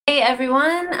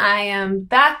everyone. I am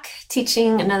back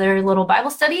teaching another little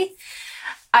Bible study.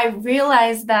 I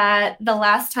realized that the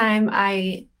last time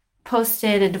I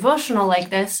posted a devotional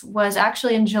like this was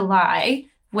actually in July,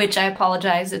 which I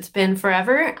apologize. It's been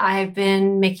forever. I've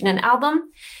been making an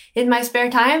album in my spare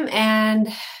time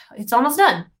and it's almost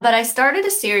done. But I started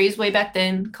a series way back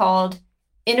then called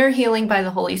Inner Healing by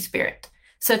the Holy Spirit.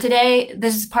 So today,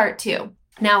 this is part 2.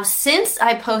 Now, since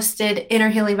I posted Inner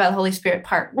Healing by the Holy Spirit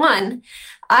part 1,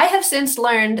 I have since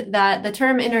learned that the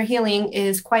term inner healing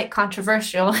is quite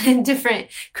controversial in different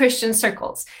Christian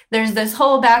circles. There's this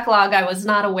whole backlog I was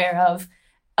not aware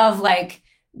of like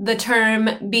the term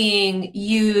being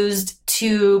used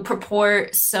to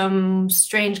purport some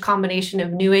strange combination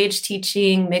of New Age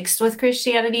teaching mixed with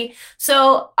Christianity.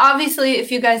 So obviously,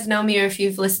 if you guys know me or if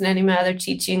you've listened to any of my other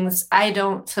teachings, I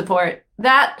don't support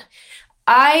that.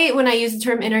 When I use the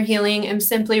term inner healing, I'm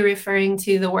simply referring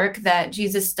to the work that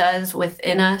Jesus does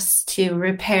within us to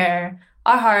repair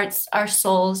our hearts, our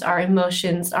souls, our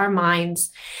emotions, our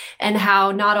minds, and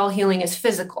how not all healing is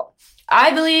physical.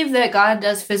 I believe that God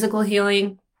does physical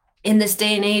healing in this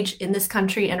day and age, in this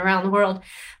country and around the world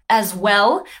as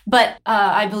well. But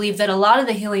I believe that a lot of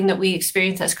the healing that we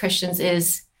experience as Christians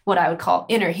is what I would call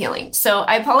inner healing. So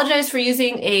I apologize for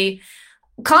using a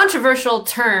controversial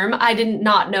term. I did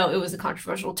not know it was a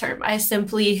controversial term. I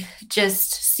simply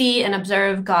just see and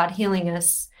observe God healing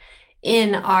us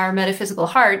in our metaphysical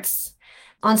hearts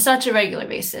on such a regular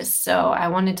basis. So I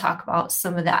want to talk about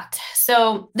some of that.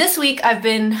 So this week I've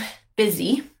been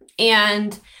busy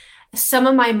and some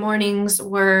of my mornings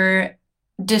were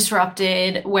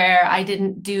disrupted where I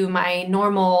didn't do my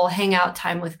normal hangout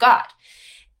time with God.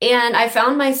 And I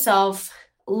found myself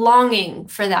longing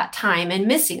for that time and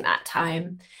missing that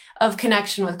time of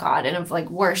connection with God and of like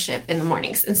worship in the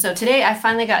mornings. And so today I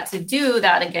finally got to do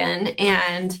that again.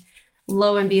 And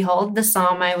lo and behold, the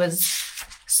Psalm I was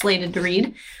slated to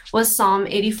read was Psalm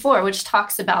 84, which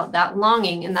talks about that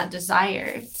longing and that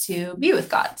desire to be with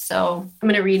God. So I'm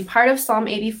going to read part of Psalm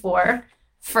 84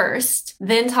 first,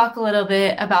 then talk a little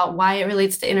bit about why it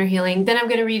relates to inner healing. Then I'm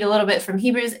going to read a little bit from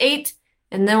Hebrews 8,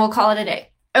 and then we'll call it a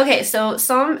day. Okay, so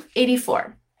Psalm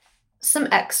 84, some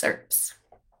excerpts.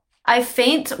 I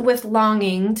faint with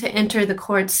longing to enter the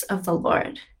courts of the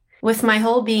Lord. With my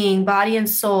whole being, body and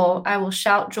soul, I will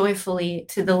shout joyfully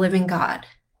to the living God.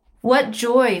 What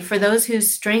joy for those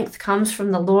whose strength comes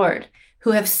from the Lord,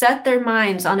 who have set their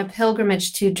minds on a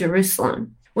pilgrimage to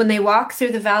Jerusalem. When they walk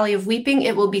through the valley of weeping,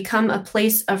 it will become a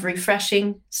place of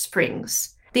refreshing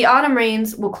springs. The autumn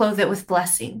rains will clothe it with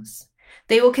blessings.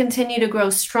 They will continue to grow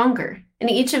stronger, and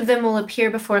each of them will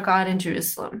appear before God in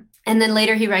Jerusalem. And then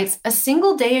later he writes, a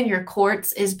single day in your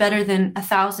courts is better than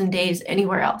 1,000 days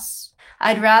anywhere else.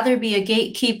 I'd rather be a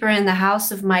gatekeeper in the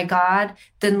house of my God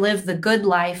than live the good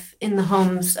life in the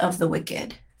homes of the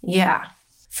wicked. Yeah.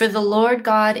 For the Lord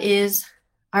God is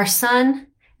our sun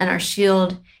and our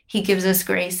shield. He gives us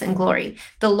grace and glory.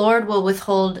 The Lord will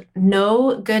withhold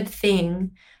no good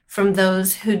thing from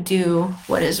those who do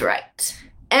what is right.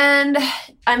 And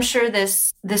I'm sure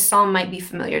this psalm might be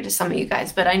familiar to some of you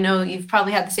guys, but I know you've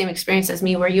probably had the same experience as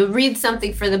me where you read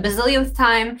something for the bazillionth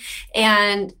time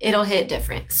and it'll hit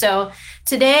different. So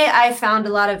today I found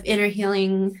a lot of inner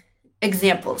healing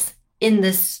examples in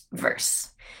this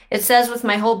verse. It says, with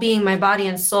my whole being, my body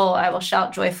and soul, I will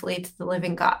shout joyfully to the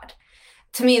living God.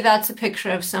 To me, that's a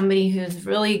picture of somebody who's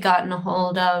really gotten a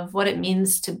hold of what it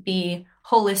means to be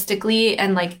holistically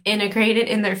and like integrated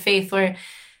in their faith, where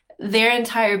their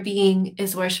entire being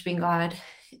is worshiping God.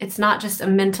 It's not just a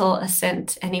mental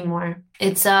assent anymore.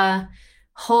 It's a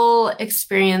whole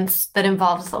experience that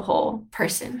involves the whole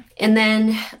person. And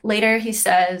then later he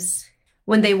says,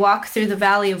 when they walk through the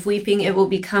valley of weeping, it will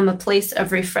become a place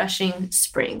of refreshing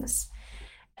springs.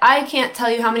 I can't tell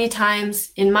you how many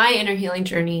times in my inner healing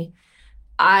journey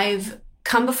I've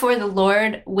come before the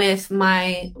Lord with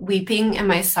my weeping and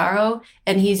my sorrow,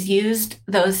 and he's used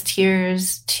those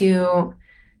tears to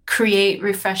create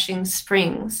refreshing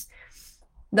springs.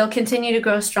 They'll continue to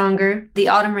grow stronger. The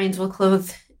autumn rains will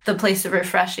clothe the place of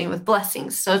refreshing with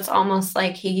blessings. So it's almost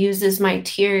like he uses my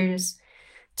tears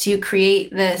to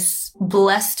create this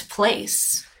blessed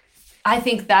place. I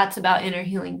think that's about inner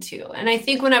healing too. And I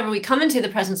think whenever we come into the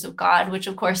presence of God, which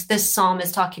of course this psalm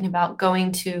is talking about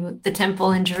going to the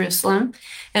temple in Jerusalem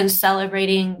and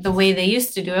celebrating the way they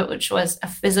used to do it, which was a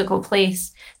physical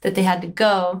place that they had to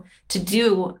go to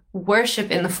do worship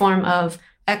in the form of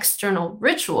external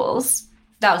rituals.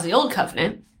 That was the old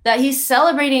covenant. That he's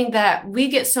celebrating that we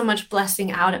get so much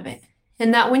blessing out of it.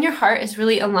 And that when your heart is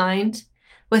really aligned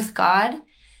with God,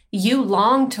 you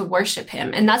long to worship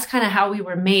him. And that's kind of how we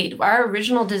were made. Our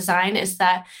original design is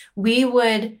that we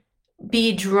would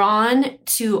be drawn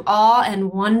to awe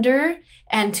and wonder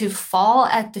and to fall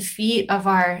at the feet of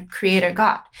our Creator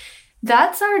God.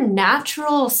 That's our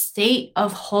natural state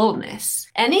of wholeness.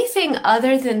 Anything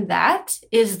other than that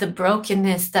is the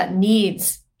brokenness that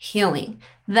needs healing.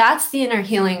 That's the inner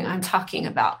healing I'm talking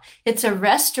about. It's a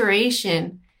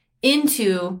restoration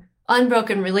into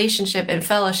unbroken relationship and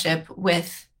fellowship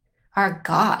with our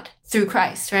God through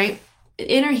Christ, right?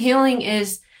 Inner healing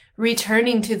is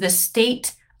returning to the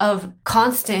state of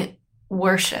constant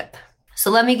worship. So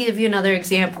let me give you another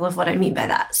example of what I mean by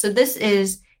that. So this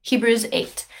is Hebrews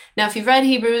 8. Now, if you've read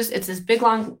Hebrews, it's this big,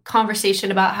 long conversation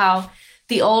about how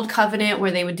the old covenant,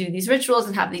 where they would do these rituals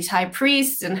and have these high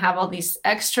priests and have all these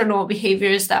external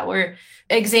behaviors that were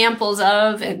examples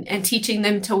of and teaching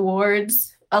them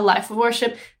towards a life of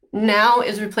worship, now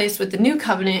is replaced with the new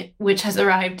covenant, which has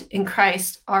arrived in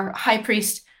Christ, our high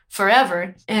priest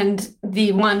forever, and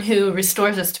the one who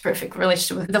restores us to perfect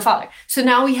relationship with the Father. So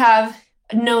now we have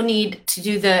no need to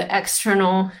do the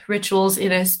external rituals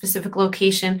in a specific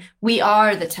location. We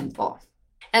are the temple.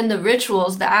 And the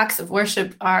rituals, the acts of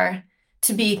worship, are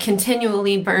to be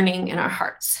continually burning in our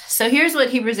hearts. So here's what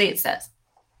Hebrews 8 says.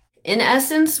 In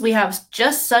essence, we have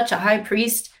just such a high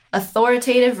priest,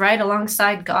 authoritative right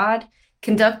alongside God,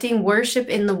 conducting worship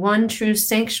in the one true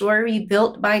sanctuary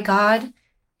built by God,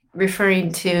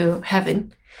 referring to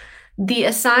heaven. The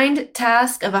assigned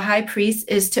task of a high priest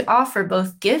is to offer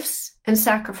both gifts and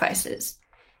sacrifices.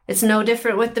 It's no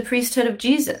different with the priesthood of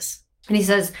Jesus. And he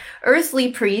says,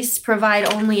 earthly priests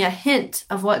provide only a hint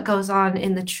of what goes on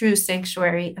in the true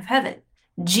sanctuary of heaven.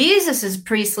 Jesus's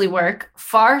priestly work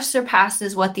far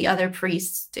surpasses what the other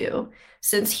priests do,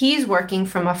 since he's working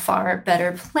from a far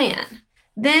better plan.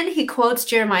 Then he quotes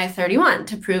Jeremiah 31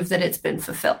 to prove that it's been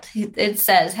fulfilled. It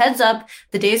says, heads up,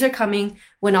 the days are coming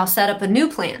when I'll set up a new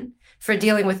plan for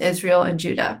dealing with Israel and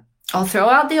Judah. I'll throw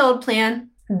out the old plan.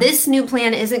 This new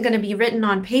plan isn't going to be written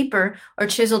on paper or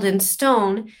chiseled in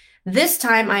stone. This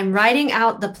time I'm writing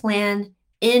out the plan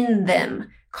in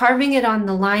them, carving it on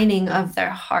the lining of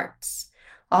their hearts.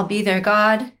 I'll be their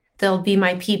God. They'll be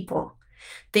my people.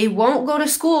 They won't go to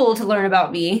school to learn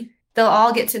about me. They'll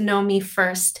all get to know me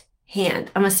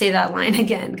firsthand. I'm going to say that line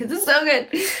again because it's so good.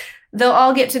 They'll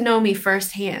all get to know me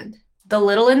firsthand. The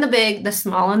little and the big, the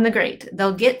small and the great.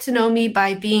 They'll get to know me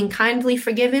by being kindly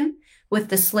forgiven with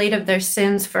the slate of their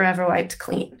sins forever wiped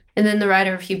clean. And then the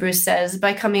writer of Hebrews says,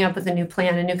 by coming up with a new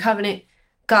plan, a new covenant,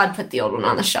 God put the old one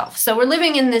on the shelf. So we're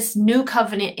living in this new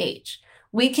covenant age.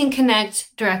 We can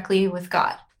connect directly with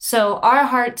God. So our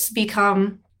hearts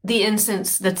become the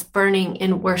incense that's burning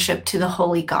in worship to the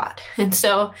holy God. And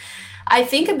so I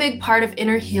think a big part of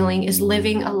inner healing is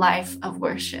living a life of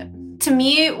worship. To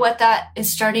me, what that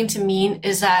is starting to mean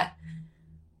is that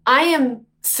I am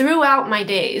throughout my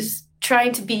days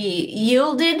trying to be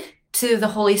yielded to the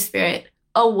Holy Spirit,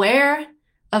 aware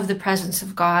of the presence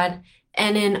of God,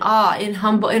 and in awe,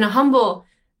 in a humble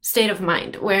state of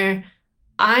mind where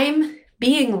I'm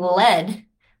being led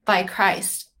by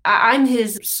Christ. I'm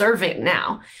his servant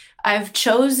now. I've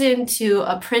chosen to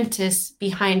apprentice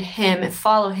behind him and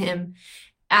follow him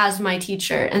as my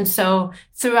teacher. And so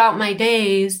throughout my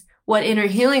days, what inner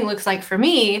healing looks like for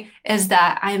me is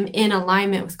that I'm in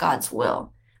alignment with God's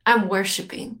will. I'm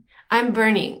worshiping. I'm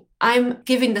burning. I'm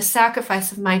giving the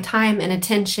sacrifice of my time and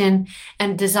attention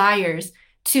and desires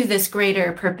to this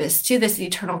greater purpose, to this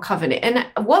eternal covenant.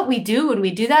 And what we do when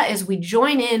we do that is we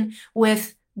join in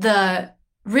with the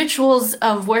rituals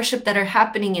of worship that are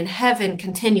happening in heaven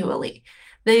continually.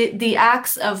 The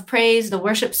acts of praise, the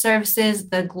worship services,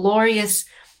 the glorious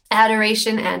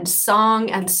adoration and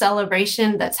song and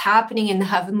celebration that's happening in the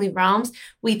heavenly realms,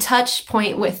 we touch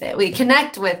point with it. We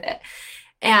connect with it.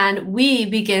 And we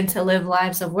begin to live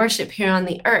lives of worship here on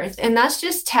the earth. And that's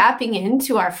just tapping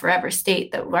into our forever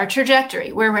state, our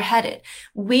trajectory, where we're headed.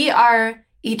 We are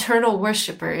eternal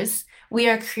worshipers. We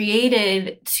are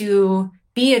created to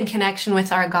be in connection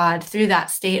with our God through that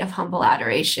state of humble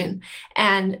adoration.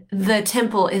 And the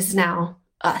temple is now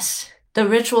us. The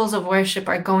rituals of worship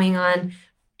are going on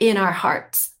in our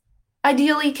hearts,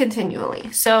 ideally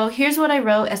continually. So here's what I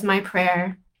wrote as my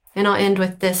prayer, and I'll end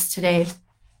with this today.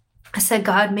 I said,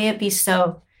 God, may it be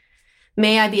so.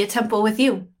 May I be a temple with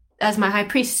you as my high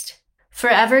priest,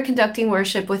 forever conducting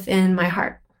worship within my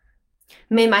heart.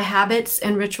 May my habits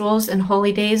and rituals and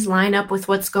holy days line up with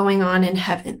what's going on in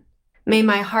heaven. May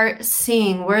my heart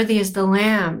sing, worthy is the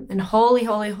Lamb, and holy,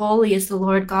 holy, holy is the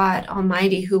Lord God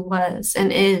Almighty, who was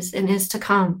and is to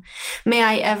come. May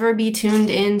I ever be tuned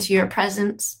into your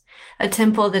presence. a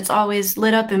temple that's always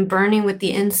lit up and burning with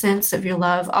the incense of your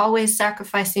love, always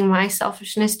sacrificing my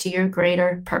selfishness to your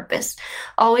greater purpose,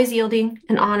 always yielding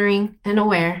and honoring and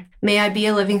aware. May I be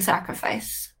a living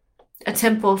sacrifice, a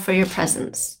temple for your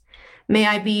presence. May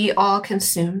I be all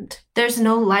consumed. There's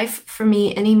no life for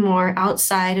me anymore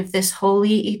outside of this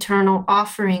holy, eternal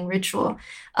offering ritual,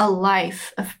 a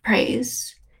life of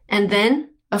praise, and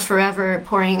then a forever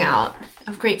pouring out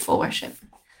of grateful worship.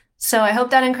 So I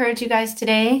hope that encouraged you guys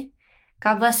today.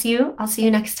 God bless you. I'll see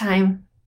you next time.